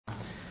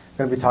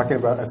going to be talking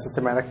about a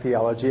systematic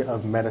theology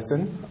of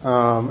medicine.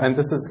 And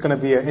this is going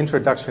to be an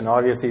introduction.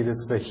 Obviously, this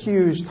is a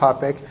huge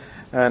topic.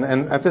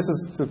 And this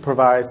is to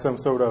provide some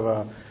sort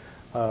of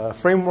a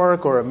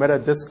framework or a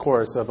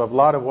meta-discourse of a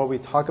lot of what we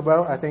talk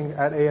about, I think,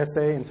 at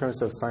ASA in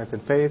terms of science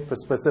and faith, but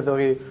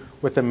specifically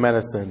within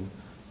medicine.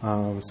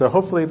 So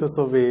hopefully this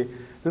will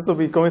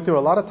be going through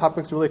a lot of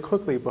topics really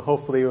quickly, but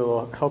hopefully it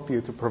will help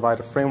you to provide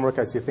a framework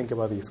as you think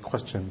about these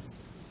questions.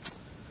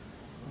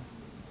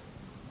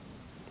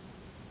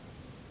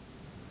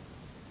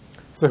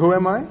 So who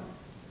am I?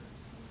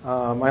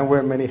 I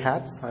wear many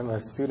hats. I'm a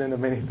student of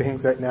many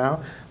things right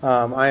now.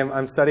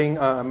 I'm studying,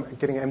 I'm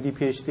getting an MD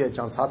PhD at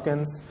Johns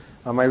Hopkins.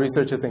 My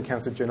research is in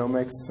cancer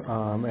genomics,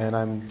 and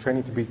I'm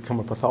training to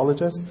become a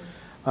pathologist.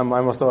 I'm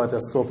also at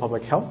the School of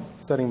Public Health,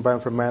 studying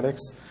bioinformatics.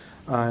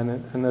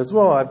 And as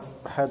well, I've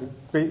had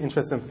great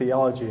interest in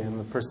theology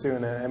and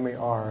pursuing an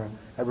MAR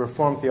at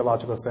Reformed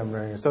Theological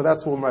Seminary. So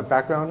that's where my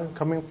background is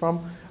coming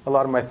from. A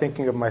lot of my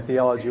thinking of my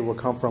theology will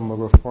come from a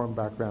Reformed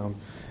background.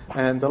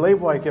 And the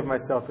label I give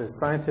myself is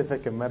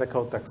scientific and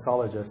medical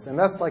doxologist. And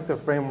that's like the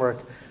framework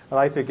I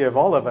like to give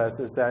all of us,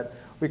 is that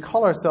we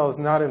call ourselves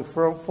not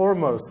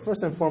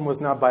first and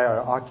foremost, not by our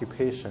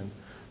occupation,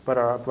 but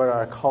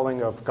our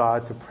calling of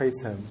God to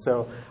praise Him.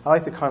 So I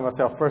like to call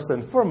myself first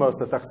and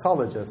foremost a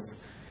doxologist.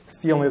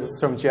 Stealing this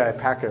from J.I.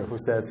 Packer, who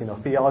says,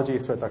 theology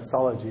is for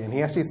doxology. And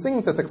he actually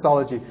sings the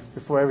doxology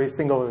before every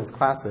single of his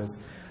classes.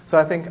 So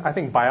I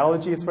think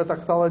biology is for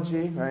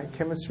doxology, right?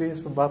 Chemistry is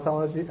for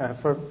doxology,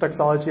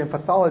 and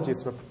pathology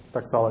is for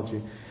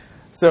doxology.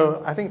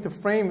 So I think to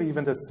frame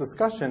even this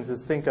discussion, to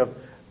think of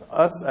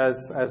us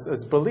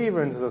as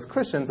believers, as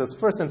Christians, as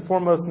first and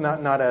foremost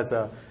not as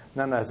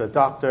a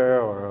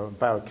doctor or a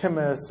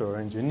biochemist or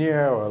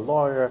engineer or a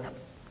lawyer,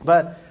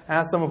 but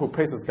as someone who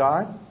praises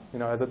God,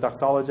 as a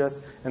doxologist,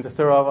 and to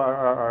throw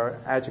our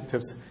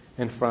adjectives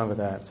in front of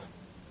that.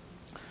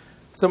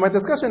 So my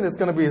discussion is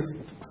going to be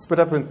split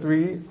up in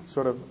three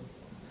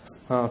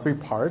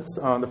parts.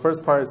 The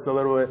first part is a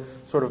little bit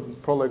sort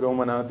of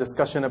prolegomena,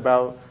 discussion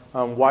about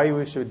why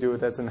we should do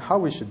this and how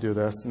we should do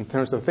this in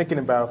terms of thinking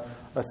about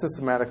a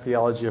systematic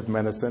theology of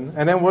medicine.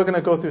 And then we're going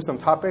to go through some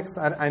topics.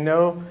 I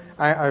know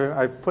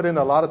I put in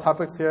a lot of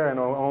topics here, and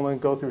I'll only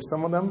go through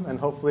some of them, and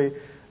hopefully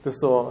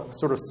this will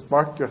sort of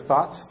spark your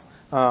thoughts.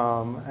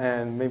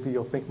 And maybe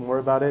you'll think more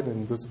about it,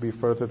 and this will be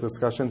further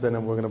discussions, and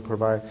then we're going to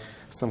provide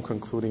some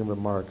concluding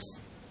remarks.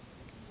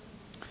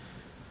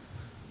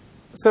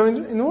 So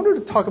in order to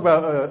talk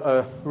about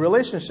a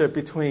relationship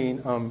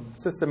between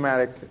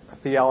systematic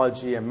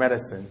theology and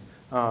medicine,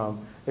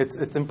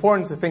 it's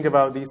important to think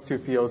about these two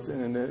fields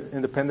in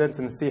independence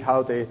and see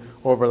how they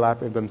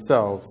overlap in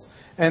themselves.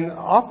 And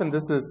often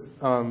this is,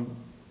 when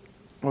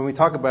we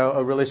talk about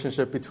a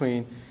relationship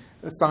between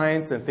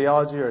science and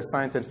theology or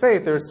science and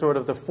faith, there's sort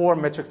of the four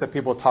metrics that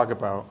people talk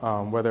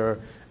about, whether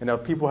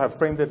people have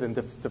framed it in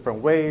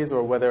different ways,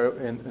 or whether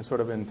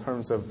in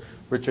terms of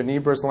Richard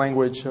Niebuhr's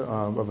language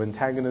of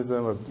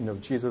antagonism,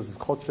 of Jesus of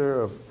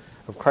culture,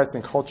 of Christ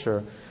and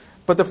culture.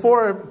 But the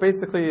four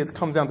basically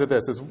comes down to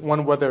this: is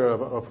one, whether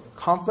of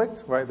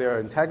conflict, right? They're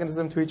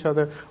antagonism to each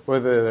other,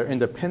 whether they're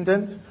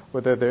independent,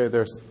 whether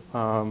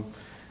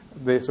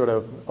they sort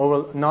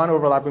of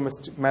non-overlapping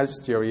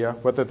magisteria,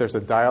 whether there's a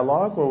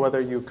dialogue or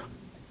whether you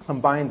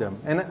combine them.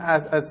 And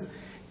as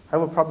I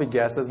would probably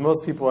guess, as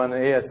most people in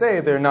the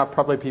ASA, they're not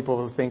probably people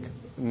who think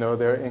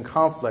they're in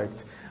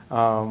conflict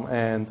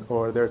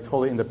or they're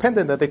totally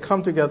independent, that they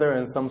come together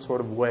in some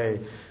sort of way,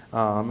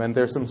 and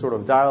there's some sort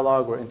of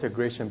dialogue or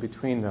integration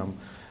between them.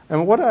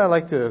 And what I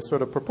like to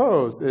sort of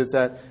propose is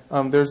that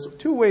there's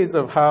two ways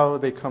of how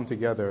they come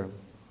together.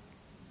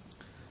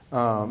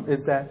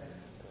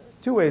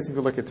 Two ways, if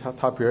you look at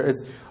top here,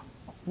 is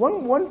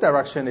one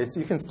direction is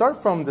you can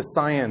start from the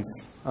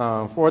science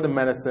for the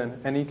medicine,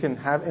 and you can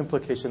have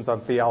implications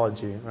on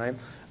theology, right?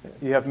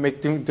 You have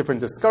doing different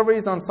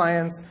discoveries on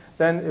science,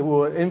 then it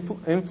will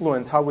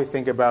influence how we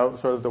think about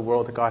sort of the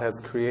world that God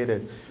has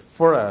created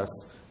for us.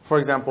 For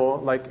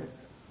example, like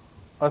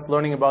us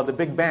learning about the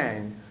Big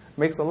Bang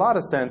makes a lot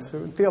of sense.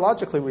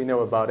 Theologically, we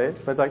know about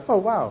it, but it's like, oh,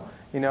 wow,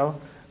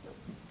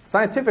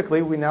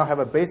 scientifically, we now have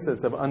a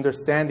basis of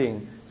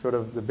understanding sort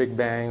of the Big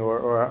Bang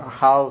or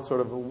how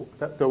sort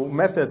of the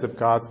methods of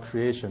God's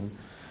creation.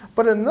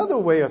 But another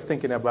way of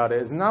thinking about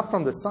it is not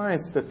from the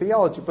science to the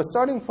theology, but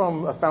starting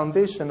from a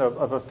foundation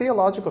of a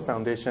theological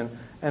foundation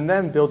and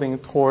then building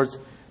towards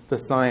the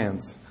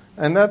science.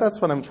 And that's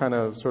what I'm trying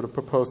to sort of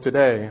propose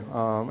today.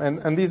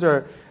 And these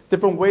are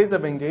different ways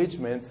of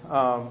engagement.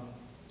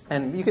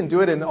 And you can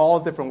do it in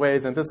all different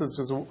ways. And this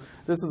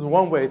is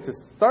one way to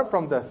start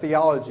from the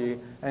theology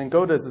and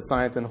go to the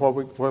science and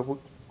what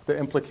the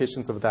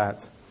implications of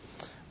that.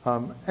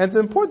 And it's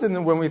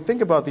important when we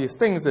think about these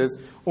things is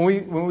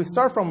when we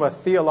start from a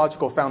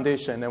theological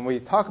foundation and we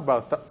talk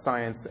about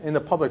science in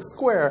the public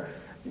square,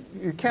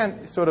 you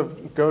can't sort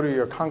of go to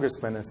your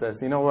congressman and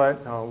says, you know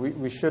what,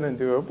 we shouldn't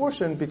do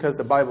abortion because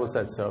the Bible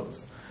said so.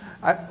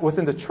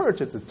 Within the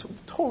church, it's a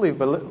totally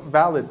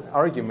valid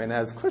argument.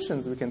 As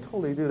Christians, we can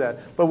totally do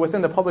that. But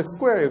within the public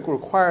square, it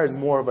requires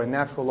more of a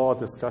natural law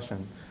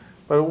discussion.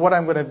 But what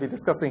I'm going to be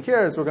discussing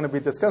here is we're going to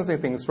be discussing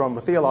things from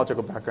a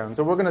theological background.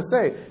 So we're going to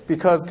say,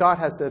 because God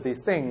has said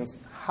these things,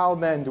 how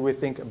then do we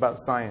think about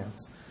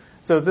science?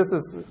 So there's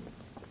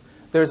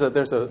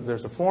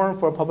a forum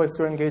for public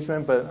square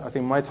engagement, but I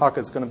think my talk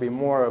is going to be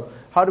more of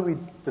how do we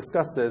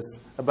discuss this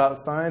about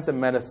science and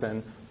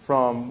medicine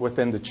from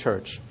within the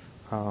church.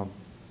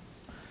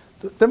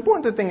 The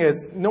important thing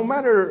is, no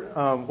matter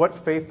what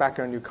faith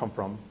background you come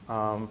from,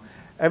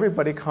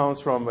 everybody comes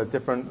from a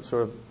different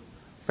sort of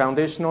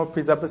foundational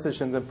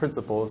presuppositions and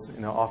principles,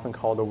 often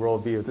called a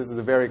worldview. This is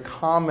a very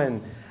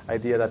common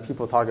idea that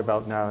people talk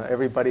about now.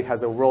 Everybody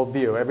has a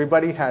worldview.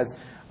 Everybody has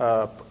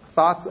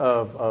thoughts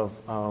of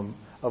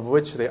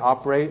which they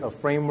operate, a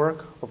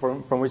framework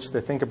from which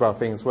they think about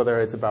things, whether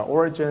it's about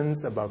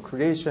origins, about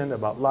creation,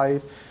 about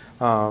life.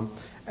 And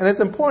it's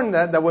important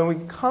that when we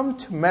come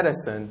to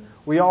medicine,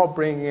 we all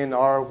bring in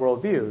our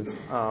worldviews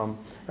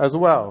as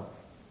well.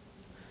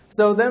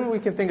 So then we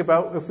can think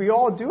about, if we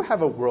all do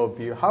have a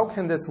worldview, how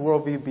can this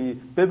worldview be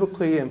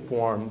biblically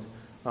informed?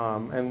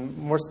 And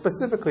more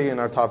specifically in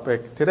our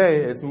topic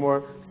today is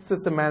more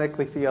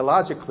systematically,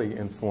 theologically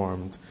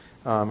informed,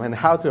 and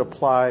how to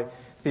apply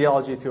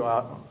theology to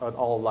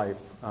all life.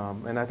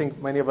 And I think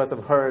many of us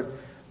have heard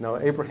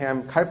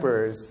Abraham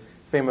Kuyper's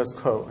famous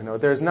quote,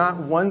 there's not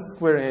one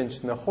square inch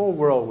in the whole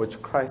world which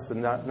Christ did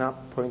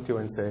not point to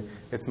and say,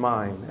 it's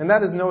mine. And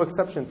that is no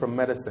exception from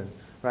medicine.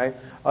 Right?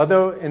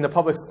 Although in the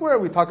public square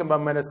we talk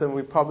about medicine,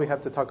 we probably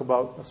have to talk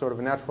about sort of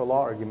natural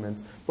law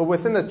arguments. But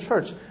within the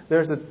church,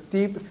 there's a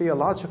deep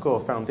theological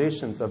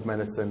foundations of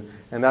medicine,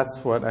 and that's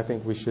what I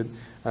think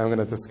I'm going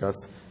to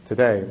discuss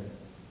today.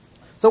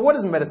 So what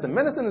is medicine?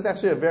 Medicine is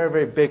actually a very,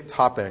 very big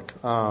topic,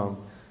 and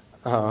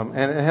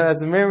it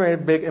has very, very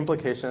big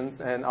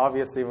implications, and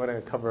obviously we're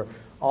going to cover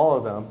all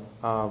of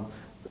them.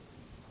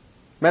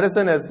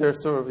 Medicine is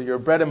there's sort of your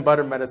bread and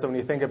butter medicine when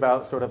you think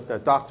about sort of the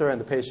doctor and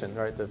the patient,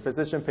 right? The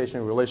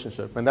physician-patient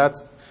relationship. And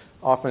that's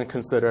often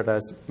considered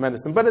as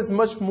medicine. But it's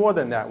much more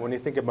than that when you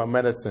think about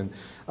medicine.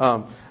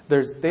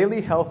 There's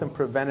daily health and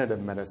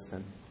preventative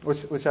medicine,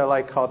 which I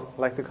like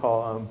to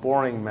call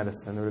boring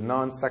medicine or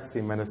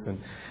non-sexy medicine.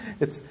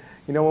 It's,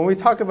 when we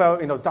talk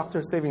about,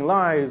 doctors saving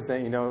lives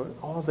and,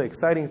 all the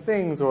exciting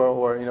things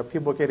or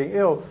people getting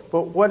ill,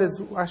 but what is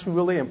actually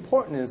really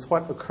important is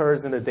what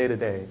occurs in the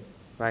day-to-day.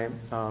 Right,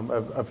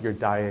 of your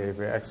diet, of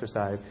your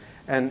exercise.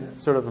 And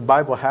sort of the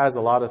Bible has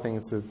a lot of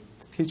things to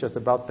teach us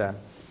about that.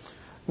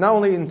 Not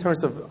only in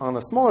terms of on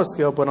a smaller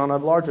scale, but on a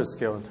larger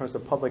scale in terms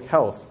of public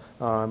health,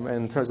 and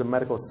in terms of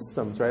medical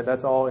systems, right?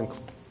 That's all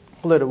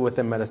included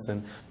within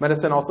medicine.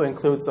 Medicine also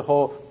includes the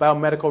whole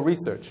biomedical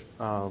research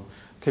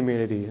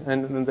community,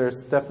 and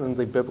there's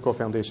definitely biblical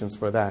foundations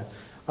for that.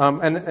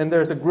 And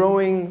there's a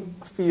growing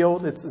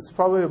field, it's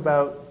probably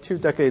about 2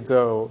 decades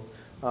old,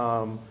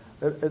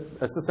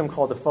 a system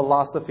called the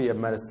philosophy of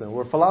medicine,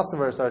 where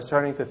philosophers are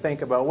starting to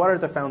think about what are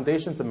the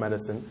foundations of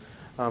medicine,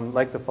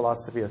 like the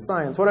philosophy of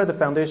science. What are the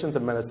foundations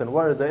of medicine?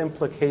 What are the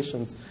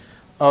implications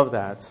of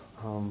that?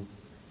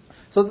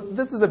 So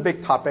this is a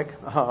big topic,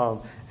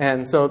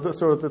 and so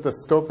the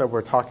scope that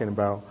we're talking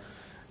about.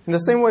 In the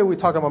same way we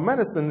talk about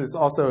medicine, it's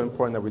also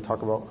important that we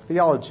talk about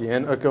theology.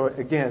 And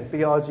again,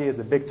 theology is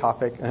a big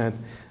topic, and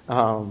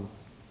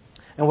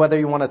whether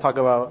you want to talk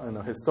about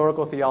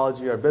historical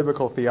theology or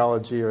biblical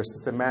theology or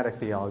systematic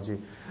theology,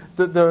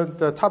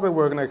 the topic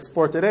we're going to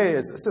explore today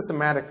is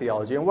systematic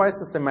theology. And why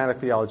systematic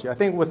theology? I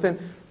think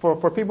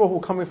for people who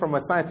are coming from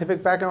a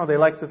scientific background, they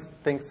like to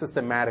think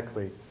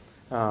systematically.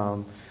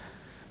 So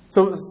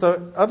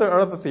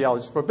other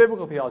theologies, for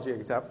biblical theology,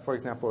 for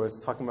example, is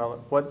talking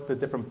about what the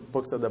different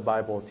books of the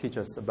Bible teach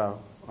us about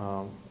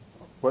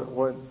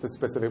what the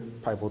specific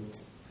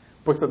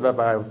books of the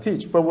Bible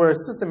teach. But where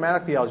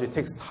systematic theology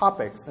takes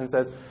topics and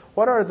says,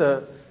 what are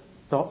the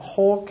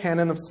whole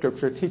canon of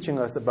Scripture teaching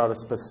us about a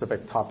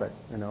specific topic?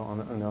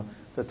 On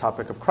the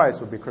topic of Christ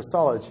would be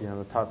Christology,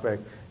 and the topic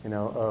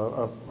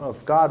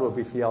of God would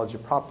be theology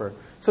proper.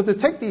 So to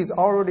take these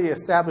already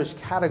established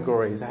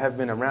categories that have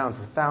been around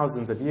for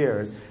thousands of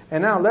years,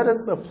 and now let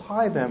us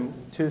apply them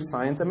to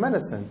science and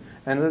medicine.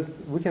 And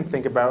we can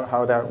think about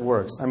how that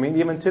works. I mean,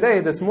 even today,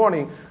 this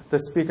morning, the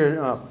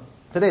speaker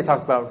today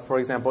talked about, for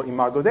example,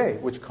 Imago Dei,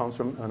 which comes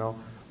from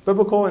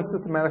biblical and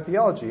systematic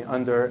theology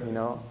under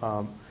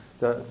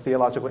the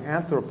theological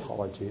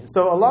anthropology.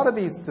 So a lot of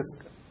these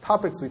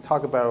topics we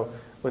talk about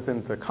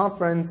within the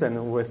conference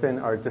and within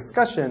our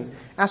discussions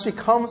actually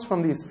comes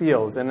from these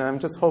fields. And I'm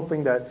just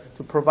hoping that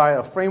to provide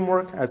a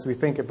framework as we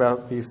think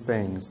about these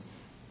things.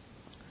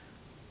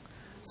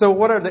 So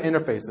what are the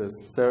interfaces?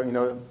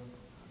 So,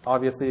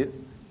 obviously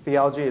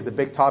theology is a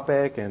big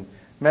topic and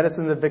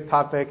medicine is a big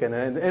topic,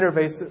 and the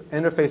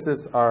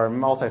interfaces are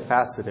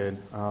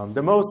multifaceted.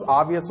 The most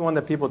obvious one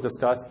that people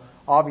discuss,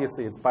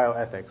 obviously, is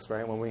bioethics,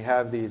 right? When we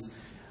have these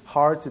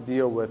hard to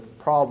deal with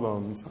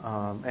problems,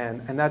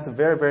 and that's a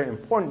very, very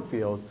important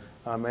field,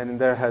 and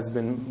there has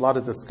been a lot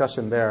of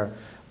discussion there.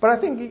 But I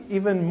think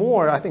even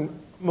more,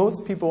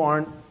 most people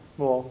aren't,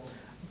 well,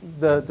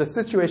 the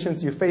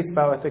situations you face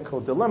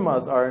bioethical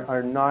dilemmas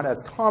are not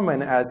as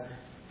common as,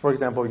 for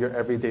example, your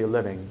everyday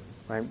living,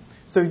 right?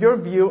 So your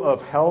view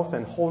of health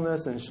and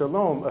wholeness and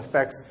shalom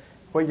affects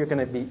what you're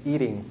going to be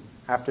eating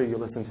after you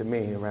listen to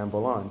me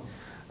ramble on,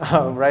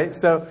 right?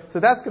 So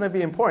that's going to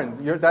be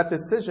important. That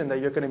decision that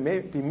you're going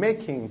to be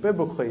making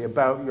biblically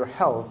about your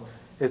health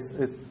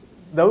is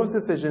those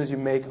decisions you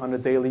make on a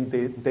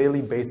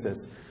daily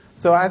basis.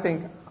 So I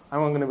think I'm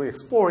going to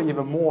explore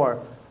even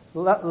more,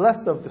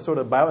 less of the sort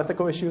of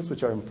bioethical issues,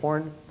 which are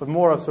important, but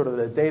more of sort of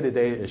the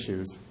day-to-day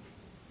issues.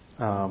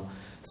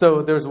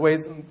 So there's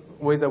ways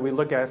that we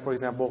look at, for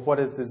example, what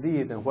is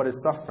disease and what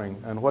is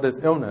suffering and what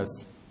is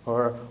illness,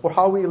 or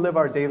how we live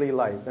our daily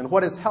life, and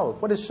what is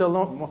health, what is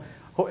shalom.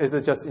 Is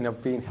it just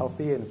being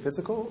healthy and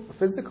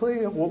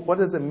physically? What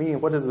does it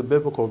mean? What is the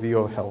biblical view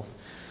of health?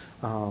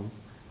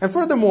 And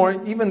furthermore,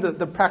 even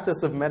the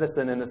practice of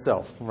medicine in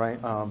itself, right?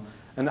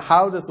 And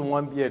how does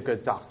one be a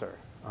good doctor?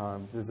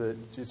 Does it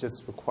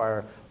just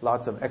require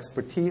lots of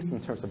expertise in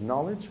terms of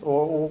knowledge?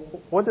 Or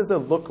what does it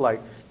look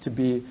like to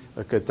be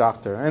a good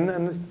doctor?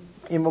 And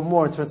even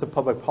more in terms of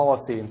public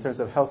policy, in terms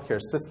of healthcare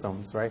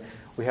systems, right?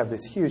 We have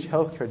this huge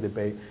healthcare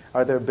debate.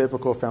 Are there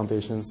biblical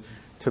foundations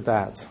to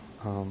that?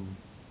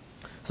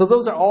 So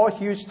those are all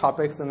huge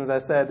topics, and as I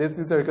said,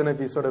 these are going to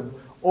be sort of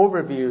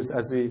overviews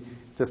as we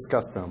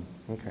discuss them.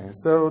 Okay,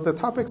 so the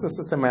topics of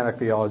systematic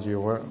theology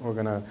we're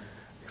going to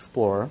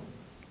explore.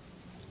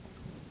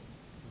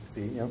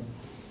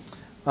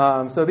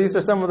 So these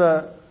are some of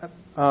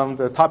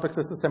the topics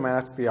of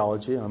systematic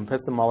theology: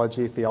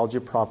 epistemology, theology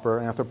proper,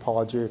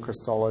 anthropology,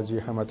 Christology,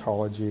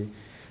 hematology,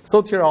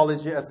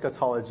 soteriology,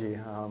 eschatology.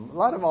 A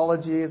lot of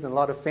ologies and a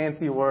lot of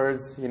fancy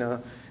words.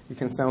 You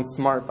can sound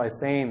smart by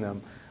saying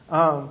them.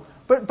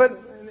 But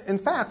in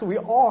fact, we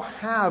all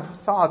have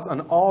thoughts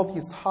on all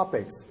these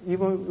topics,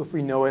 even if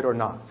we know it or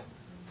not.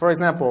 For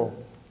example,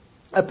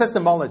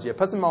 epistemology.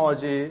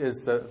 Epistemology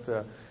is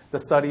the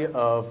study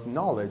of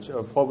knowledge,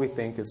 of what we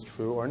think is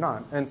true or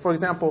not. And for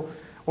example,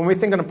 when we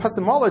think of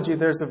epistemology,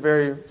 there's a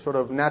very sort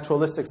of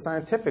naturalistic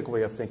scientific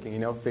way of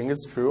thinking. A thing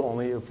is true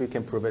only if we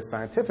can prove it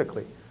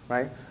scientifically,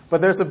 right?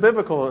 But there's a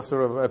biblical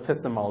sort of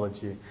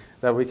epistemology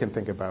that we can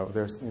think about.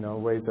 There's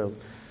ways of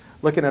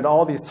looking at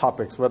all these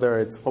topics, whether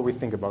it's what we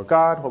think about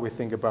God, what we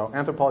think about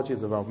anthropology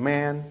is about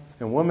man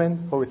and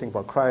woman, what we think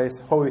about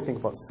Christ, what we think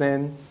about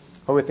sin,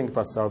 what we think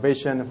about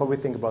salvation, what we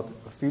think about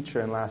the future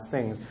and last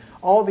things.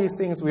 All these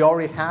things we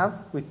already have.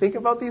 We think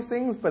about these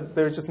things, but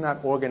they're just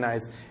not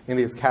organized in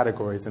these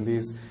categories. And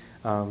this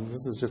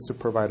is just to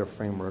provide a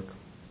framework.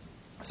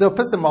 So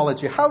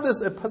epistemology, how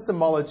does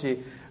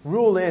epistemology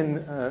rule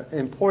in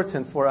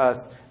important for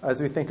us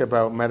as we think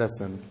about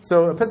medicine?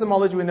 So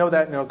epistemology, we know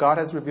that God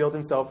has revealed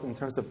himself in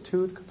terms of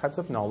two types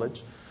of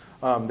knowledge.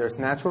 There's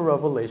natural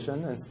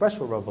revelation and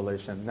special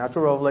revelation.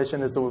 Natural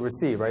revelation is what we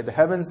receive, right? The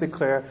heavens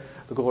declare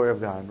the glory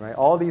of God, right?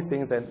 All these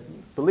things that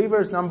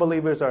believers,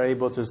 non-believers are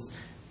able to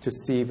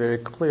see very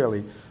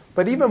clearly.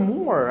 But even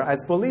more,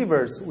 as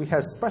believers, we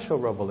have special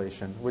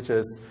revelation, which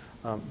is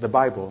the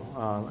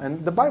Bible.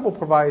 And the Bible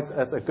provides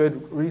us a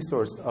good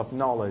resource of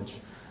knowledge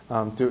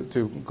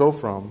to go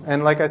from.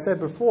 And like I said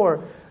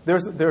before,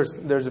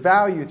 there's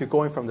value to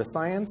going from the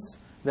science,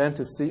 then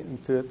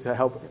to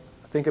help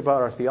think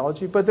about our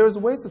theology. But there's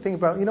ways to think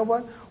about,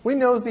 what? We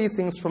know these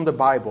things from the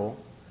Bible.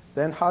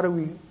 Then how do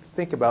we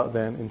think about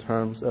them in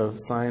terms of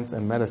science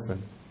and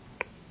medicine?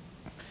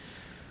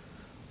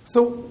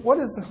 So what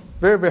is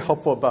very, very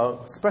helpful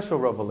about special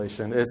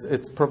revelation is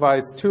it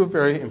provides two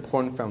very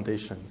important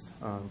foundations.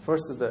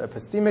 First is the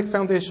epistemic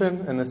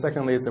foundation, and then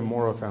secondly is the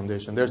moral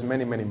foundation. There's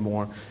many, many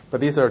more,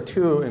 but these are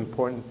two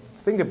important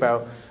think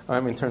about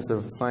in terms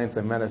of science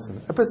and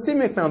medicine.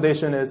 Epistemic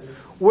foundation is,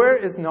 where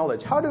is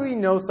knowledge? How do we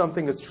know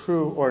something is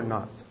true or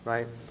not,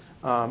 right?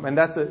 And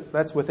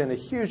that's within a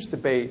huge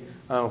debate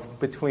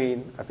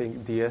between, I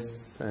think,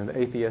 deists and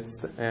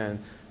atheists and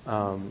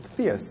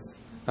theists.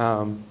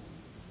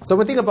 So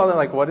we think about it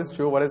like what is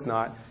true, what is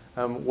not,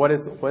 what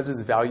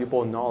is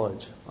valuable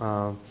knowledge.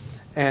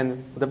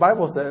 And the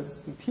Bible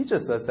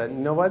teaches us that,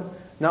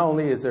 not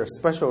only is there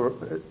special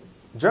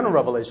general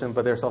revelation,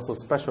 but there's also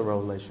special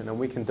revelation, and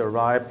we can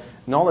derive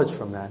knowledge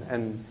from that.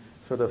 And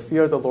so the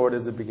fear of the Lord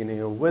is the beginning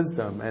of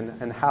wisdom,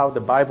 and how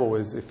the Bible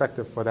is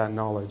effective for that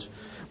knowledge.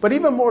 But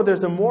even more,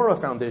 there's a moral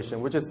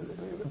foundation, which is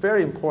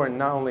very important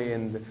not only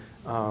in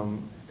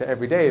the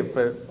everyday,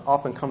 but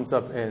often comes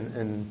up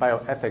in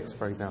bioethics,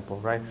 for example,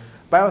 right?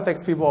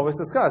 Bioethics people always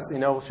discuss,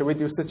 should we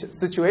do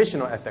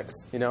situational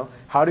ethics?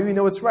 How do we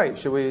know it's right?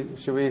 Should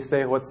we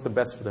say what's the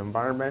best for the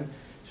environment?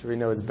 Should we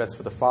know it's best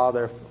for the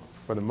father,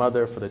 for the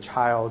mother, for the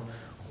child?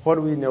 What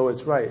do we know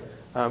is right?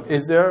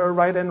 Is there a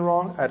right and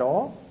wrong at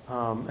all?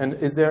 And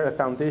is there a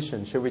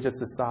foundation? Should we just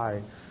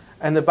decide?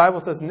 And the Bible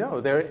says, no,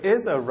 there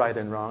is a right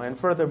and wrong. And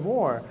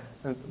furthermore,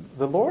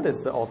 the Lord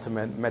is the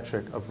ultimate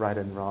metric of right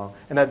and wrong.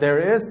 And that there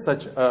is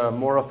such a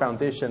moral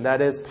foundation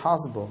that is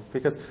possible.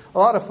 Because a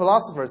lot of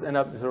philosophers end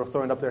up sort of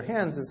throwing up their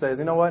hands and says,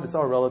 it's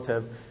all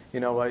relative.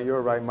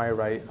 You're right, my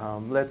right.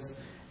 Let's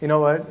you know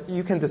what,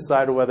 you can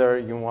decide whether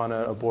you want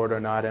to abort or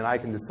not, and I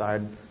can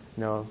decide,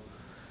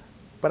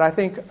 But I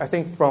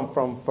think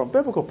from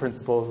biblical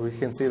principles, we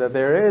can see that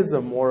there is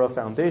a moral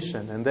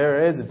foundation, and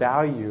there is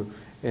value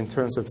in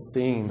terms of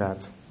seeing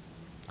that.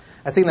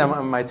 I think that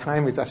my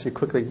time is actually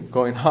quickly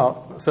going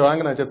out, so I'm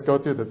going to just go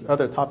through the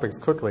other topics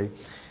quickly.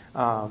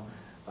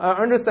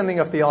 Understanding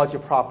of theology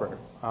proper.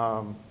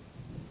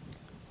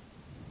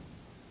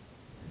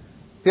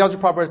 Theology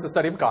proper is the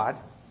study of God.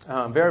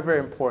 Very, very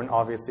important,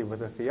 obviously, with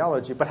the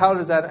theology. But how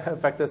does that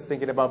affect us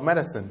thinking about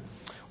medicine?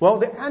 Well,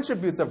 the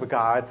attributes of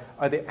God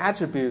are the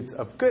attributes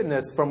of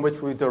goodness from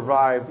which we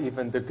derive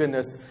even the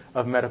goodness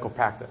of medical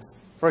practice.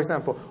 For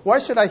example, why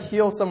should I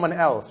heal someone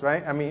else,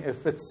 right? I mean,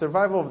 if it's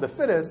survival of the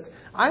fittest,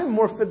 I'm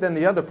more fit than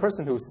the other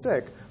person who's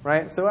sick,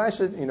 right? So I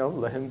should,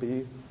 let him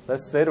be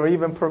less fit, or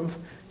even,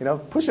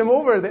 push him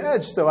over the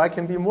edge so I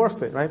can be more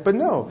fit, right? But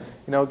no,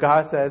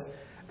 God says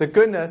the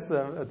goodness,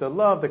 the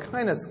love, the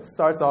kindness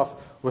starts off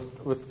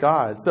with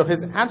God. So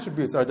his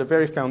attributes are the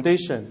very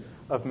foundation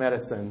of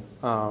medicine.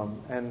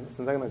 And since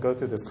I'm going to go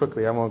through this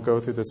quickly, I won't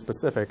go through the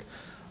specific.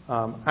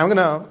 I'm going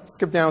to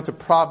skip down to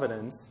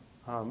providence,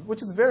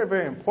 which is very,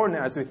 very important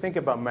as we think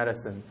about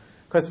medicine.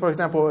 Because, for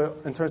example,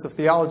 in terms of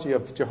theology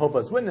of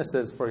Jehovah's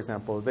Witnesses, for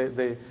example,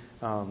 they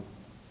don't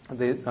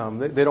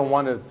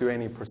want to do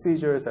any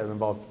procedures that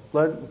involve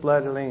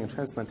bloodletting and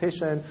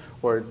transplantation,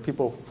 or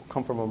people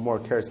come from a more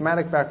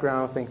charismatic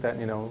background think that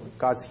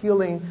God's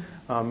healing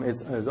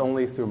is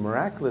only through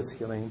miraculous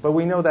healing. But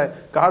we know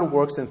that God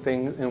works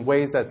in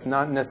ways that's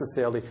not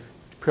necessarily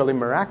purely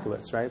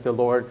miraculous, right? The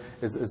Lord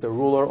is a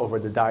ruler over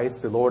the dice.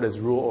 The Lord is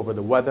rule over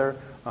the weather.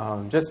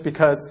 Just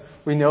because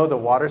we know the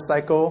water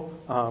cycle,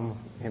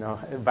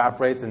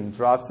 evaporates and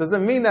drops,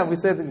 doesn't mean that we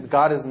say that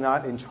God is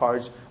not in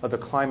charge of the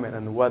climate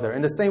and the weather.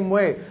 In the same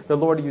way, the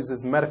Lord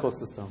uses medical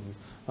systems.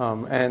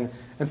 And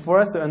for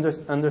us to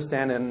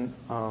understand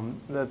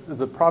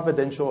the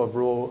providential of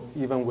rule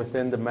even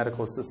within the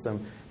medical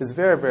system is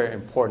very, very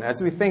important.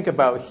 As we think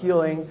about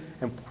healing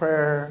and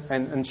prayer,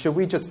 and should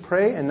we just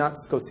pray and not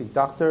go see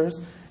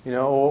doctors,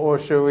 or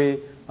should we...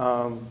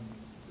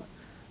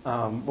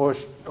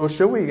 or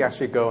should we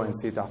actually go and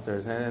see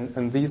doctors?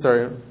 And these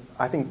are,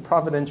 I think,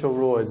 providential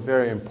rule is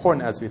very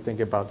important as we think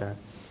about that.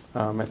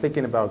 And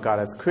thinking about God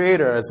as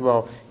creator as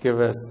well give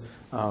us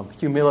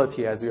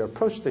humility as we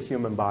approach the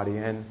human body.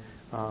 And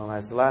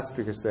as the last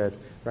speaker said,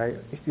 right,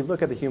 if you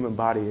look at the human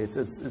body,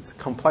 its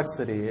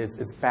complexity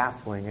is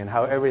baffling, and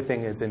how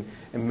everything is in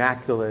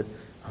immaculate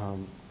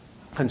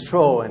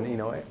control.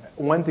 And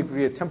 1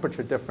 degree of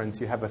temperature difference,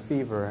 you have a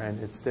fever,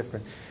 and it's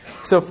different.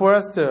 So for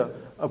us to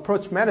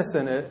approach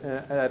medicine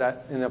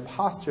in a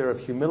posture of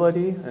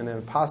humility and in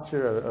a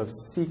posture of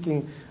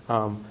seeking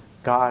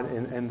God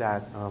in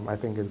that, I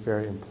think is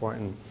very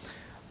important.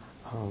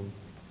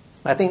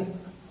 I think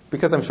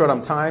because I'm short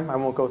on time, I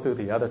won't go through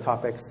the other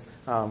topics.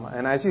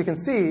 And as you can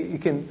see,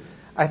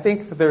 I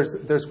think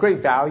there's great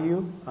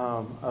value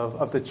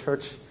of the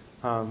church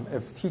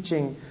of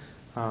teaching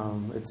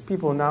its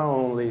people not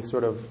only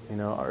sort of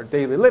our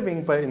daily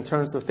living, but in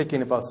terms of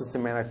thinking about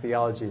systematic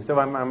theology. So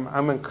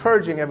I'm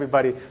encouraging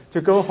everybody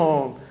to go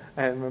home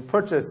and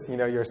purchase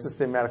your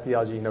systematic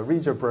theology.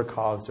 Read your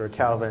Berkhoffs or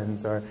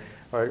Calvins or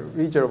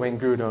read your Wayne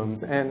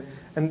Grudem's, and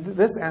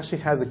this actually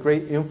has a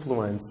great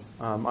influence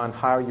on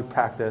how you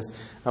practice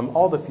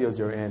all the fields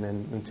you're in.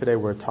 And today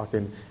we're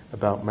talking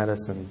about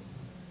medicine.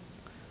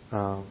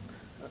 So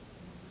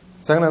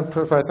I'm going to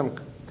provide some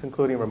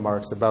concluding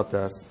remarks about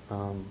this.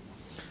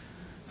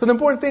 So the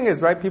important thing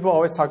is, right, people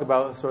always talk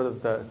about sort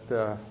of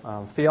the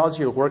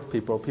theology of work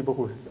people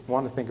who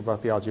want to think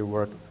about theology of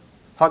work,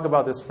 talk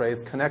about this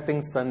phrase,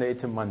 connecting Sunday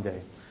to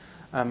Monday.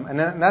 And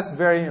that's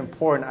very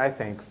important, I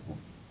think,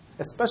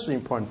 especially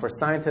important for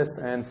scientists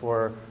and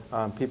for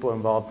people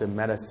involved in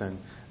medicine.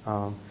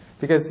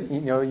 Because,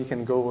 you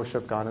can go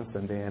worship God on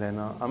Sunday, and then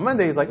on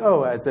Monday it's like,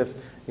 as if,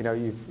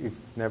 you've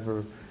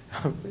never,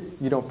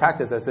 you don't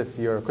practice as if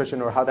you're a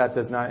Christian, or how that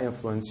does not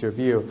influence your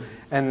view.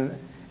 And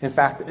in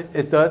fact,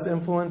 it does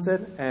influence it,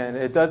 and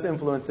it does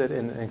influence it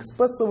in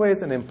explicit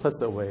ways and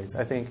implicit ways.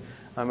 I think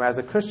as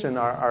a Christian,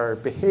 our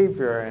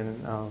behavior,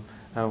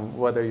 and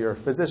whether you're a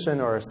physician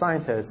or a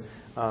scientist,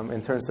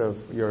 in terms of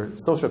your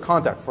social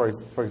conduct, for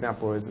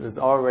example, is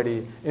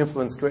already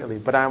influenced greatly.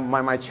 But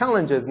my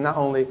challenge is not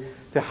only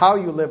to how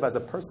you live as a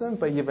person,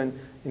 but even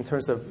in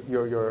terms of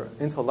your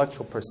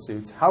intellectual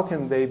pursuits. How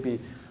can they be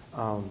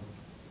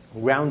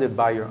grounded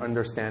by your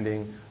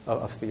understanding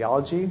of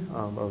theology,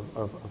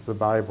 of the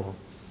Bible?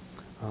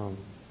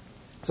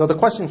 So the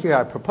question here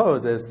I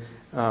propose is,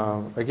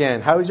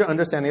 again, how is your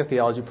understanding of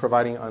theology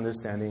providing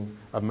understanding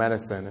of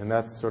medicine? And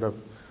that's sort of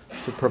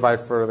to provide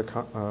further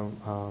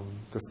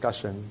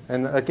discussion.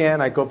 And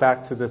again, I go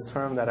back to this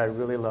term that I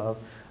really love,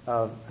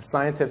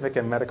 scientific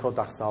and medical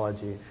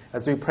doxology,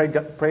 as we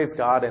praise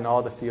God in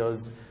all the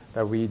fields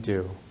that we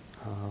do.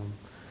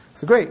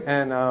 So great.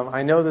 And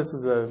I know this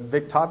is a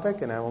big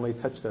topic, and I only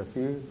touched a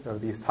few of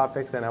these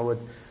topics, and I would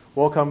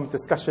welcome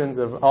discussions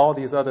of all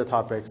these other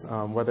topics,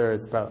 whether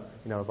it's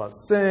about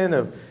sin,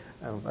 of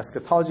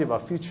eschatology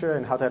about future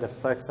and how that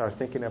affects our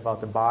thinking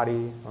about the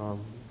body.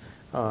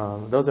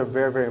 Those are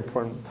very, very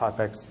important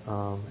topics,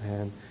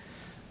 and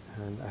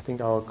I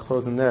think I'll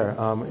close in there.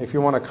 If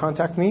you want to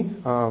contact me,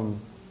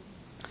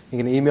 you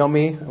can email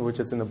me, which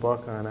is in the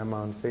book, and I'm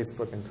on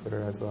Facebook and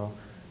Twitter as well.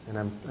 And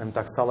I'm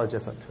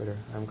Doxologist on Twitter.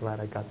 I'm glad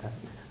I got that.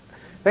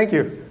 Thank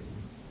you.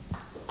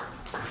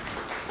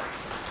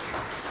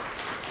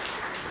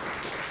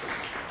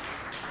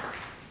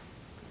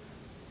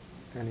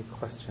 Any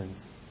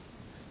questions?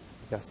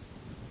 Yes.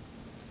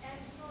 As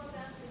you go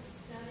about this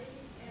study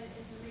and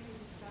you're making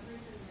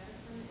discoveries in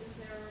medicine, is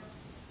there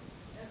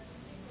a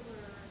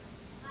particular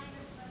kind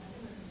of question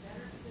that's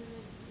better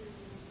suited to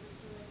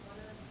pursuing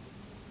one of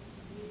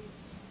these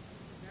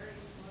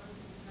various ones,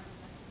 in terms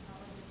of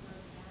eschatology, for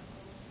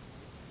example?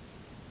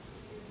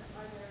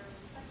 Are there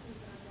questions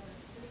that are better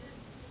suited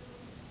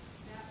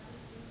to that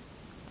pursuit?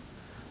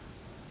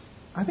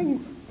 I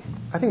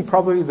think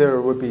probably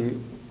there would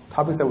be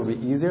topics that would be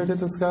easier to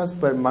discuss,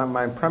 but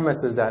my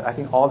premise is that I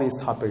think all these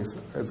topics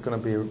is going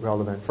to be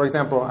relevant. For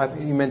example,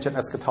 you mentioned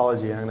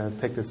eschatology. I'm going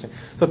to take this.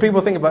 So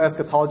people think about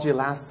eschatology,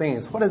 last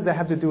things. What does that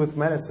have to do with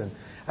medicine?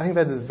 I think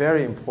that is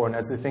very important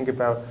as we think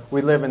about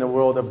we live in a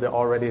world of the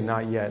already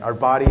not yet. Our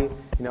body,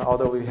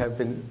 although we have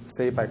been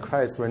saved by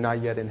Christ, we're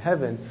not yet in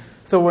heaven.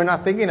 So we're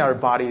not thinking our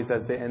bodies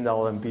as the end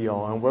all and be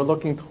all, and we're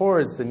looking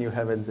towards the new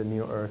heavens and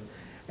new earth.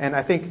 And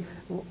I think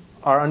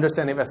our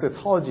understanding of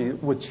eschatology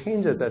would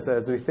change us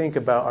as we think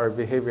about our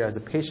behavior as a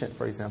patient,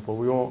 for example.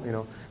 We won't,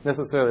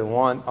 necessarily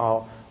want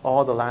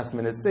all the last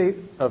minute state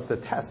of the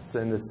tests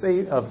and the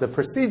state of the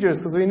procedures,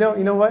 because we know,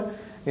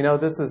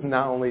 this is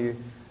not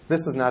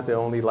the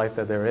only life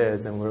that there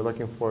is, and we're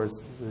looking for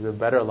the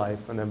better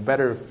life and the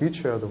better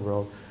future of the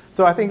world.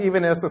 So I think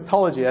even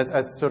eschatology,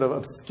 as sort of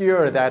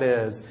obscure that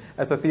is,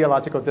 as a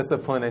theological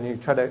discipline, and you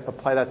try to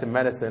apply that to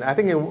medicine, I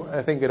think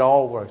it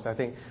all works. I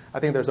think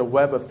there's a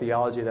web of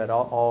theology that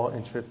all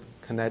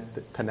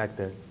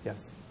interconnected.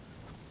 Yes.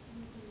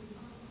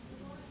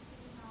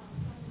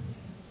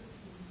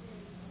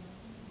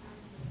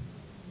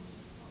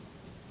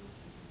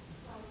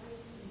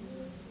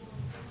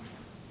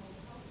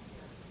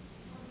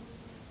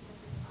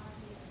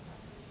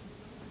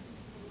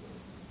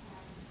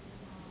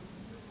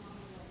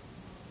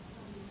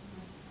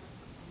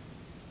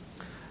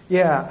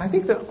 Yeah, I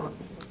think that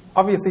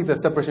obviously the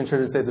separation of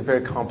church and state is a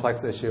very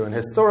complex issue, and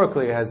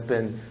historically it has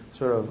been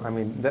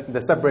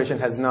the separation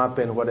has not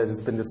been what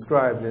has been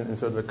described in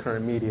sort of the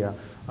current media.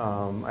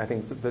 I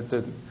think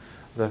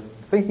the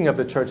thinking of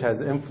the church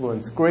has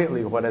influenced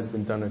greatly what has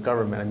been done in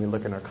government. I mean,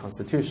 look at our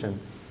Constitution.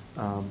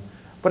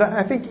 But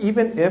I think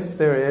even if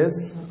there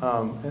is,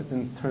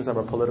 in terms of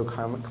our political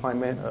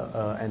climate,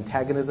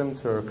 antagonism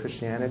to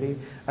Christianity,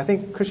 I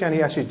think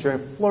Christianity actually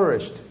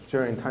flourished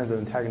during times of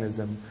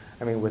antagonism.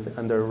 I mean,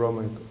 under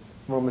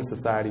Roman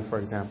society, for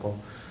example.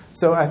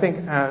 So I think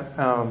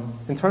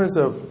in terms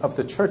of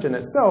the church in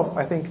itself,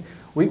 I think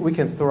we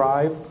can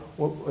thrive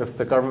if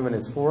the government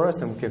is for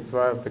us, and we can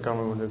thrive if the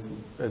government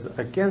is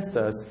against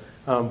us.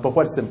 But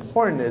what's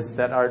important is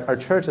that our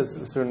church is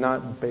sort of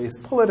not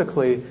based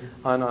politically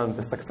on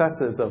the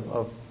successes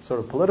of sort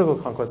of political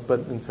conquest,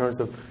 but in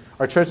terms of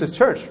our church is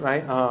church,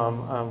 right?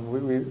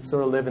 We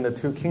sort of live in the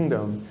two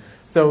kingdoms.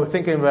 So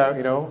thinking about,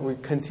 we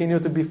continue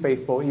to be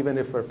faithful even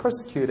if we're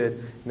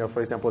persecuted.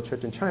 For example,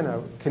 church in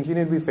China,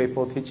 continue to be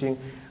faithful, teaching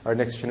our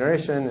next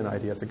generation and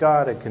ideas of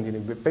God, and continue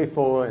to be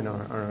faithful in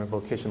our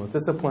vocational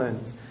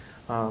disciplines.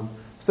 I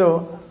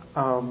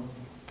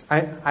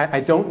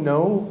don't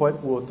know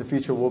what the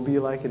future will be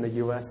like in the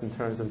U.S. in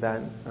terms of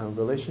that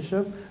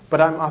relationship,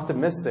 but I'm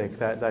optimistic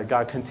that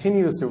God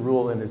continues to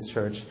rule in His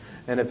church,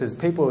 and if His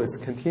people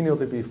continue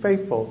to be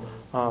faithful,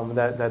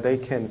 that they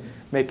can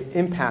make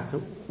impact,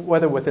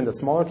 whether within the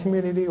smaller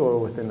community or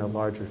within the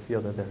larger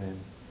field that they're in.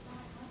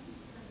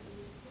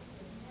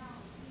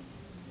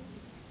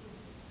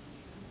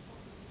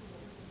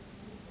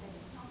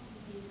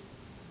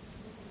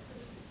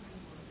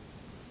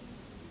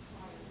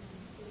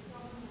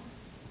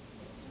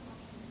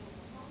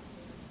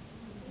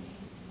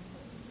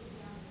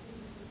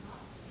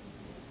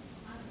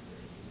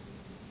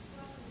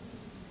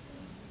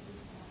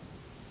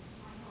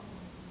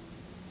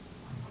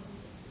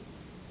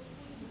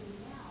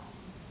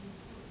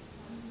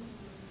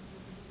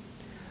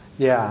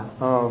 Yeah,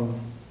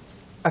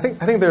 I think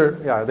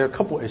there are a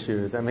couple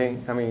issues.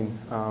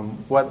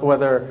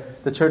 Whether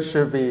the church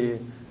should be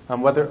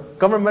whether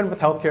government with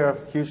healthcare,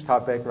 huge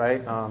topic, right?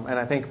 And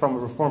I think from a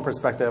reform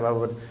perspective, I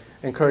would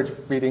encourage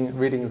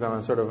readings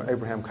on sort of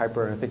Abraham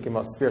Kuyper and thinking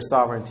about sphere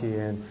sovereignty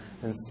and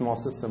small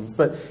systems.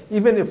 But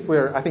even if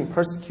we're, I think,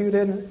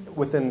 persecuted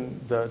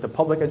within the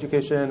public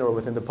education or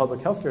within the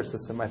public healthcare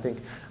system, I think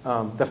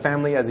the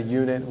family as a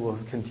unit will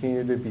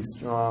continue to be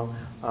strong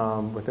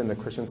within the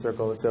Christian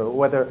circle. So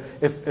whether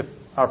if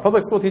our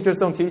public school teachers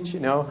don't teach,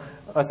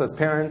 us as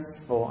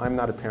parents, well, I'm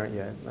not a parent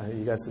yet.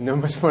 You guys know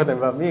much more than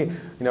about me.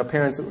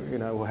 Parents,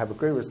 will have a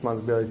great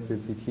responsibility to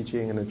be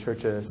teaching in the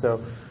churches.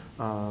 So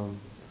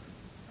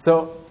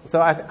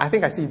I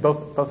think I see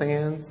both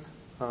hands,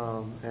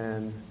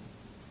 and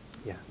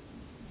yeah.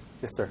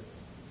 Yes, sir.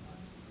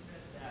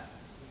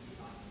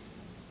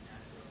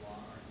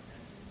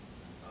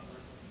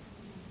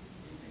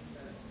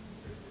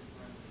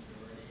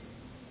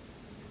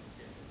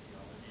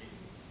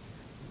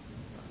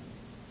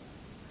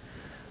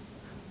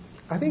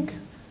 I think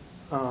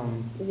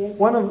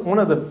one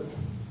of the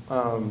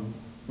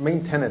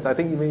main tenets, I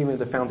think even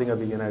the founding of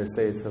the United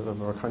States,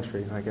 of our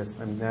country, I guess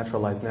I'm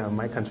naturalized now in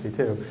my country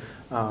too,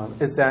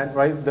 is that,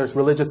 right, there's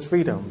religious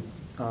freedom.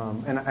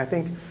 And I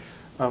think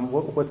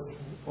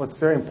what's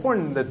very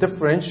important that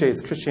differentiates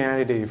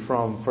Christianity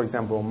from, for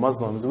example,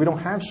 Muslims, we don't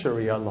have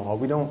Sharia law.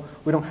 We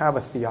don't have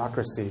a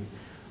theocracy.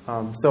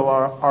 So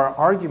our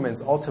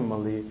arguments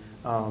ultimately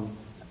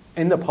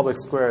in the public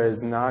square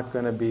is not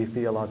going to be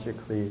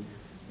theologically,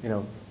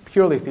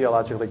 purely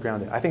theologically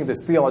grounded. I think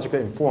it's theologically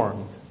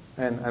informed,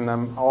 and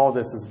all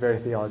this is very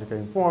theologically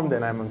informed,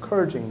 and I'm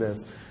encouraging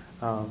this.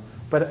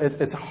 But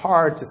it's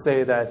hard to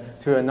say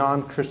that to a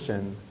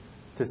non-Christian,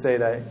 to say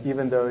that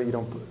even though you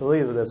don't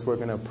believe this, we're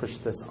going to push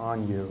this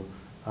on you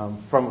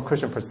from a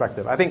Christian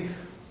perspective. I think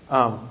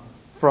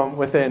from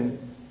within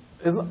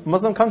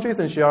Muslim countries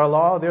and Sharia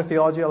law, their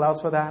theology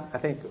allows for that. I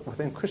think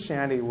within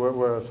Christianity,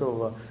 we're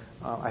sort of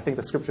I think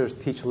the scriptures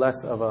teach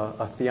less of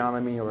a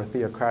theonomy or a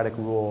theocratic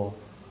rule.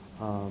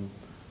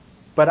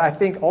 But I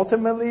think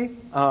ultimately,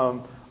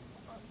 all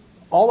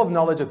of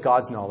knowledge is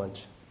God's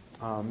knowledge.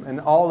 And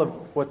all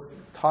of what's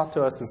taught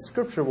to us in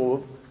Scripture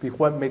will be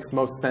what makes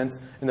most sense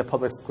in the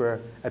public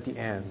square at the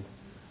end.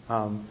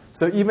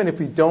 So even if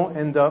we don't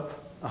end up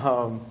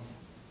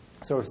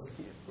sort of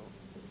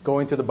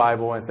going to the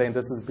Bible and saying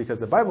this is because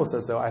the Bible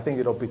says so, I think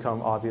it'll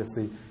become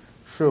obviously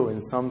true in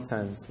some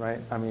sense, right?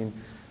 I mean,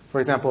 for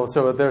example,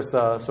 so there's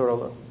the sort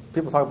of,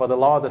 people talk about the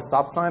law of the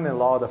stop sign and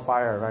law of the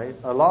fire, right?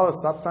 A law of the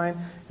stop sign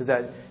is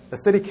that the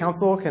city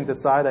council can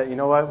decide that,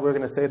 we're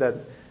going to say that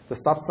the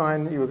stop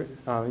sign,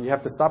 you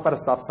have to stop at a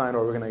stop sign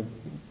or we're going to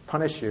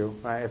punish you,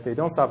 right? If they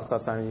don't stop at a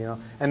stop sign,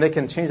 and they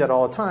can change that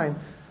all the time.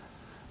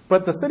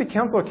 But the city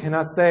council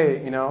cannot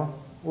say,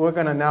 we're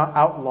going to now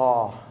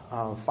outlaw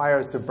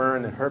fires to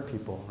burn and hurt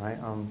people, right?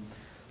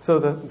 So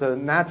the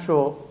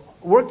natural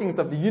workings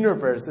of the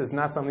universe is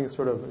not something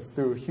sort of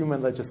through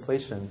human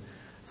legislation.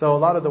 So a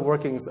lot of the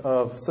workings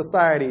of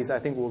societies, I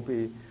think, will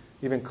be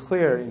even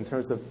clear in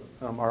terms of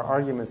our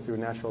arguments through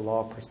natural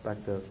law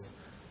perspectives.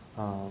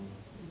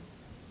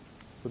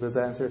 So does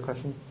that answer your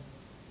question?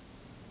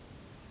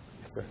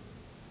 Yes, sir.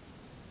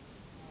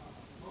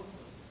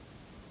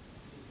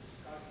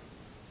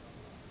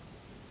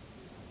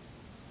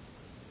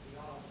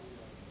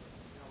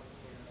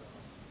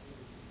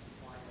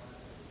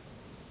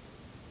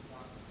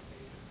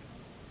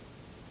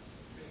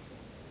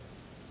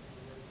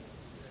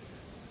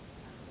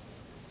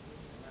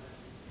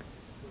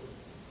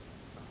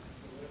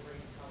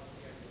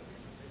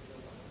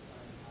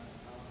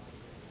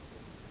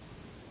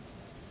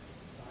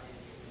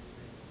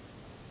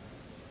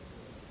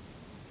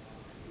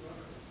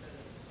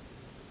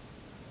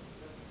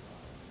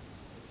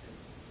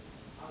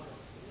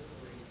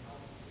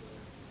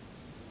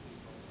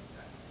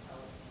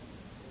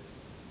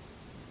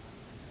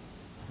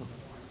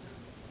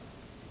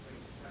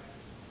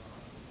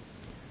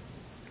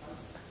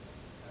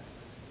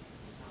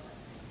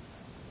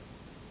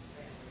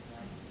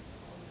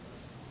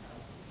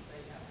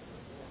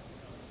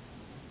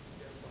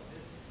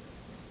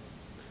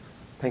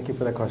 Thank you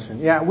for that question.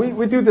 Yeah,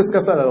 we do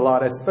discuss that a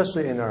lot,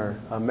 especially in our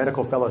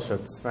medical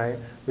fellowships, right?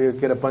 We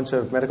get a bunch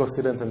of medical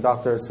students and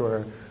doctors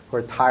who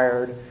are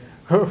tired,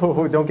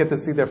 who don't get to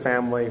see their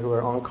family, who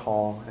are on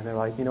call, and they're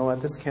like,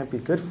 this can't be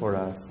good for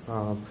us.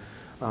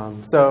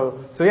 So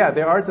yeah,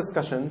 there are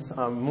discussions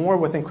more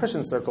within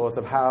Christian circles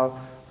of how,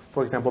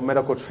 for example,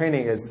 medical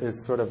training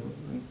is sort of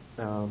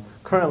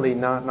currently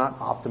not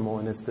optimal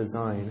in its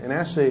design. And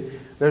actually,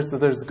 there's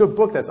a good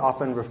book that's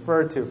often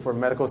referred to for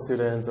medical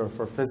students or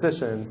for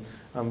physicians,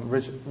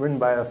 written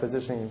by a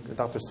physician,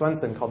 Dr.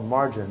 Swenson, called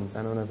Margins.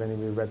 I don't know if any of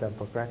you read that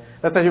book, right?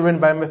 That's actually written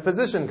by a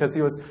physician because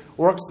he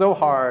worked so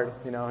hard.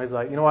 He's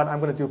like, what, I'm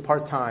going to do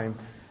part-time,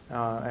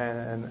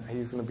 and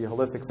he's going to be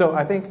holistic. So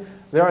I think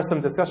there are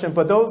some discussion,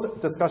 but those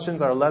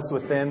discussions are less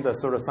within the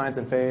sort of science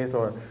and faith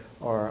or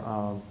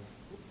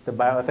the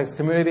bioethics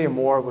community and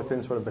more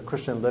within sort of the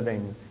Christian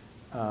living.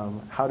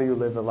 How do you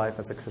live a life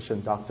as a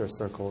Christian doctor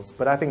circles?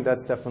 But I think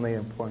that's definitely an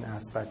important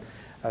aspect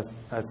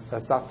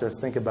as doctors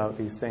think about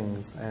these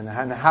things. And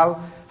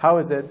how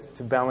is it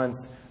to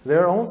balance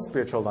their own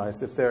spiritual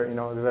lives? If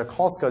their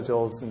call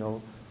schedules,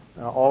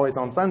 always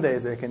on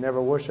Sundays, they can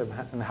never worship,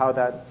 and how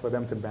that for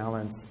them to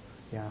balance.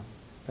 Yeah.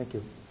 Thank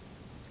you.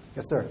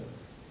 Yes, sir.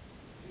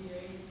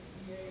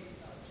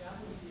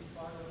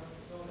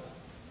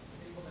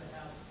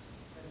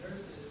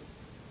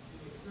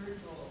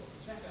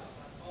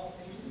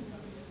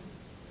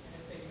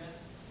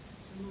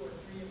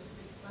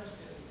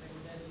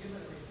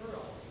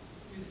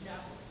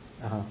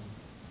 Uh-huh.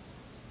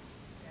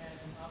 And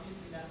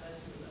obviously that led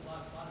to a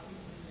lot of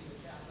people visiting the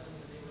chaplains,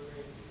 and they were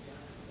very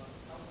enthusiastic about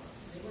the health march.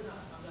 They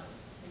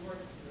weren't,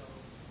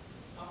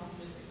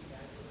 opportunistic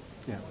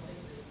evangelists. Yeah. I don't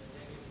think this in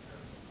a negative term.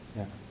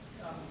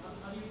 Yeah.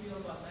 how do you feel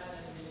about that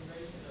and the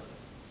integration of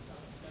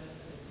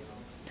medicine and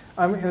theology?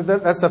 I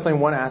mean, that's definitely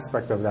one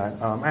aspect of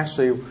that.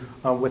 Actually,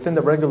 within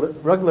the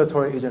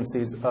regulatory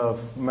agencies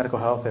of medical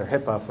health, or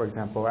HIPAA, for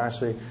example,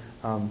 actually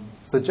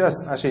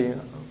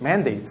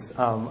mandates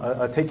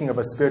a taking of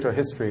a spiritual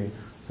history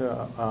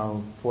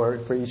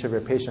for each of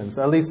your patients,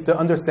 at least to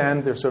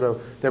understand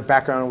their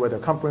background, where they're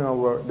coming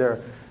from, where their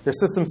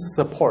systems to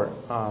support.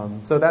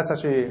 So that's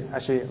actually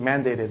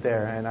mandated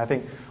there, and I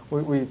think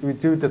we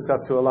do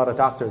discuss to a lot of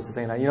doctors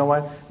saying that, you know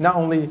what, not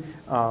only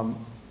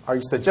are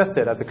you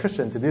suggested as a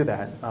Christian to do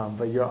that,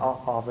 but you're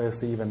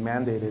obviously even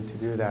mandated to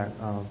do that.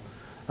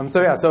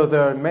 So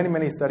there are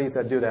many studies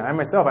that do that. I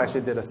myself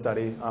actually did a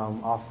study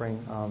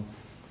offering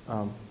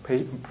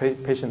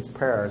patients'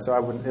 prayer. So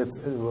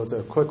it was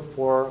a quick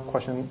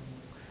 4-question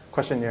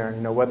questionnaire.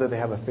 Whether they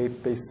have a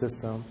faith-based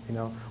system,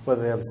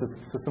 whether they have a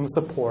system of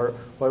support,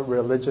 what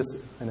religious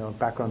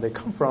background they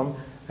come from,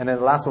 and then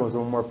the last one was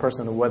more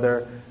personal,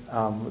 whether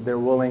they're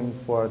willing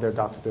for their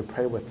doctor to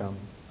pray with them.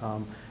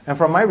 And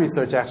from my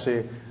research,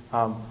 actually,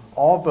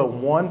 all but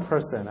one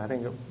person, I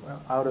think,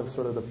 out of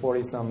sort of the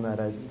 40-some that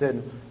I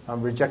did,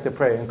 rejected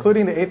prayer,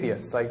 including the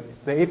atheists. Like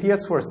the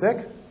atheists who are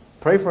sick,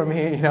 pray for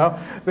me.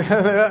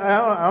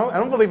 I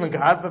don't believe in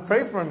God, but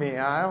pray for me.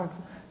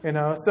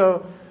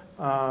 So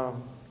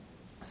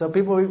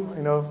people,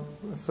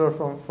 sort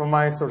of from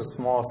my sort of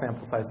small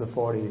sample size of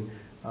 40,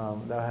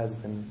 that has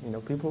been,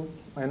 people,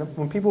 and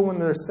when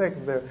they're sick,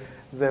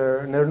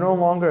 they're no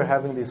longer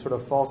having these sort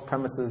of false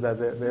premises that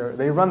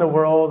they run the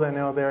world and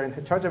they're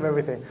in charge of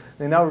everything.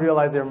 They now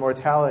realize their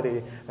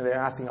mortality, and they're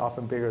asking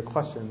often bigger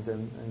questions,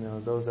 and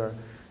those are,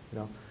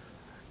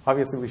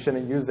 obviously we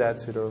shouldn't use that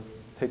to sort of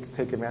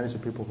take advantage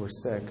of people who are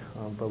sick,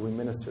 but we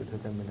minister to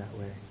them in that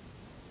way.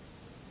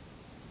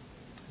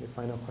 Any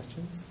final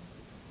questions?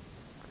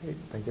 Great,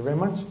 thank you very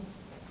much.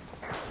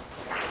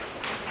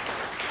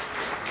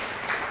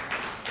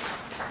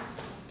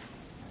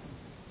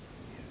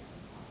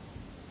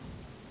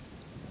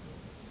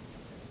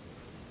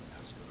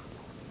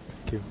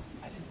 Thank you.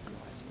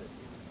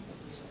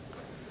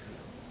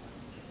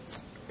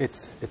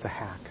 It's a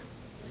hack.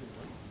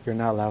 You're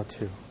not allowed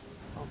to.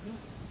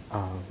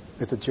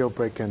 It's a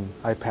jailbroken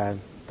iPad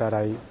that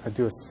I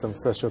do some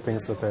special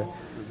things with it.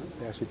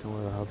 They actually don't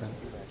allow that.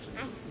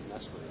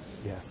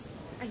 Yes.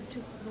 I have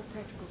 2 more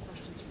practical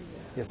questions for you.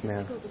 Yes,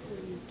 ma'am. I go before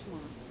you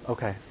tomorrow.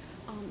 Okay.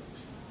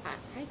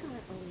 I got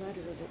a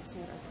letter that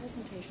said our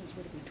presentations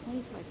were to be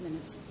 25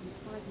 minutes with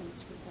 5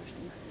 minutes for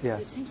questions.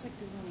 Yes. It seems like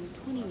they're running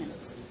 20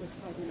 minutes with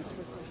 5 minutes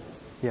for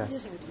questions. Yes. What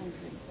is our time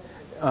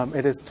frame?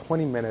 It is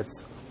 20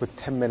 minutes with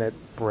 10-minute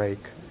break.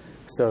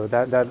 So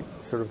that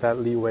sort of that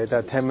leeway,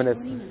 that 10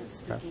 minutes. 20 minutes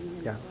speaking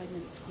and yeah. 5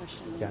 minutes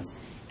questioning. Yes.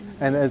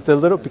 And it's a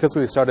little, because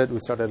we started a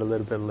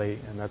little bit late,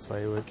 and that's why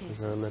it was Okay, a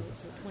so little.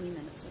 20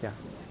 minutes. Yeah. I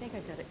think I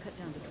got it cut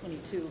down to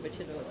 22, but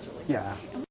it's really. Yeah.